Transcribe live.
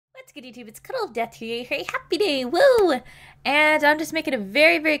What's good, YouTube? It's Cuddleofdeath here. Hey, happy day, woo! And I'm just making a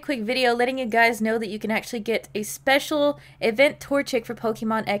very quick video letting you guys know that you can actually get a special event Torchic for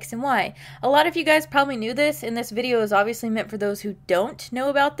Pokemon X and Y. A lot of you guys probably knew this, and this video is obviously meant for those who don't know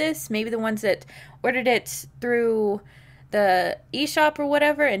about this. Maybe the ones that ordered it through the eShop or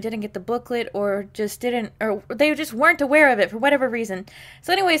whatever and didn't get the booklet, or they just weren't aware of it for whatever reason.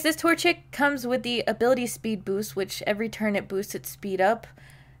 So anyways, this Torchic comes with the ability speed boost, which every turn it boosts its speed up.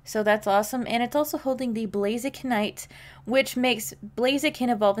 So that's awesome. And it's also holding the Blazikenite, which makes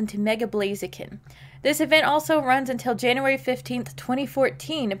Blaziken evolve into Mega Blaziken. This event also runs until January 15th,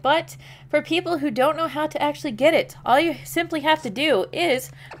 2014. But for people who don't know how to actually get it, all you simply have to do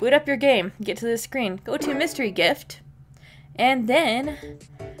is boot up your game, get to the screen, go to Mystery Gift, and then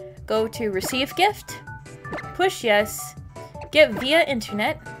go to Receive Gift, push yes, get via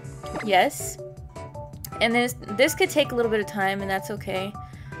internet, yes. And this could take a little bit of time, and that's okay.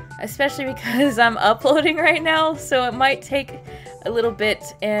 Especially because I'm uploading right now, so it might take a little bit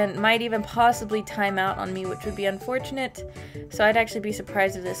and might even possibly time out on me, which would be unfortunate. So I'd actually be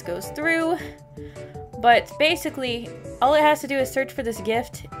surprised if this goes through. But basically, all it has to do is search for this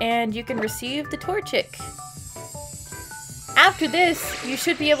gift and you can receive the Torchic. After this, you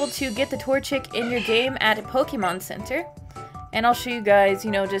should be able to get the Torchic in your game at a Pokemon Center. And I'll show you guys,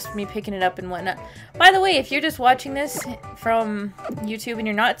 just me picking it up and whatnot. By the way, if you're just watching this from YouTube and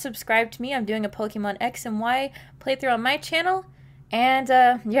you're not subscribed to me, I'm doing a Pokemon X and Y playthrough on my channel. And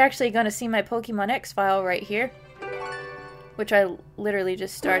you're actually going to see my Pokemon X file right here, which I literally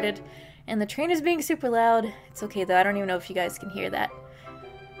just started. And the train is being super loud. It's okay though, I don't even know if you guys can hear that.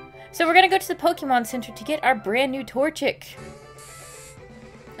 So we're going to go to the Pokemon Center to get our brand new Torchic.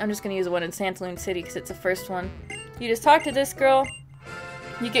 I'm just going to use the one in Santaloon City because it's the first one. You just talk to this girl,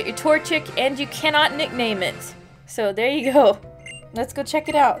 you get your Torchic, and you cannot nickname it. So there you go. Let's go check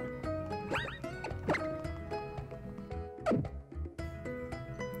it out.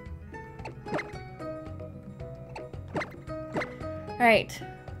 Alright.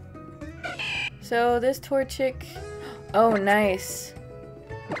 So this Torchic... Oh, nice.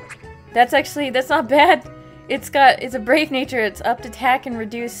 That's not bad. It's a brave nature, it's upped attack and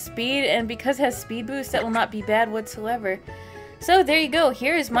reduced speed, and because it has speed boost, that will not be bad whatsoever. So there you go,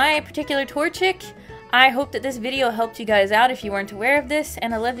 here is my particular Torchic. I hope that this video helped you guys out if you weren't aware of this,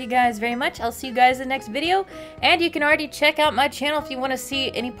 and I love you guys very much. I'll see you guys in the next video, and you can already check out my channel if you want to see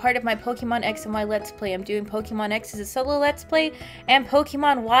any part of my Pokemon X and Y Let's Play. I'm doing Pokemon X as a solo Let's Play, and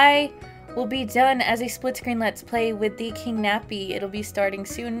Pokemon Y will be done as a split screen Let's Play with the King Nappy. It'll be starting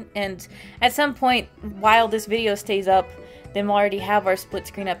soon, and at some point while this video stays up, then we'll already have our split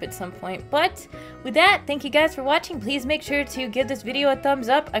screen up at some point. But with that, thank you guys for watching. Please make sure to give this video a thumbs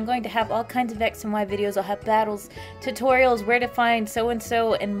up. I'm going to have all kinds of X and Y videos. I'll have battles, tutorials, where to find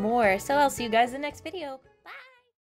so-and-so, and more. So I'll see you guys in the next video.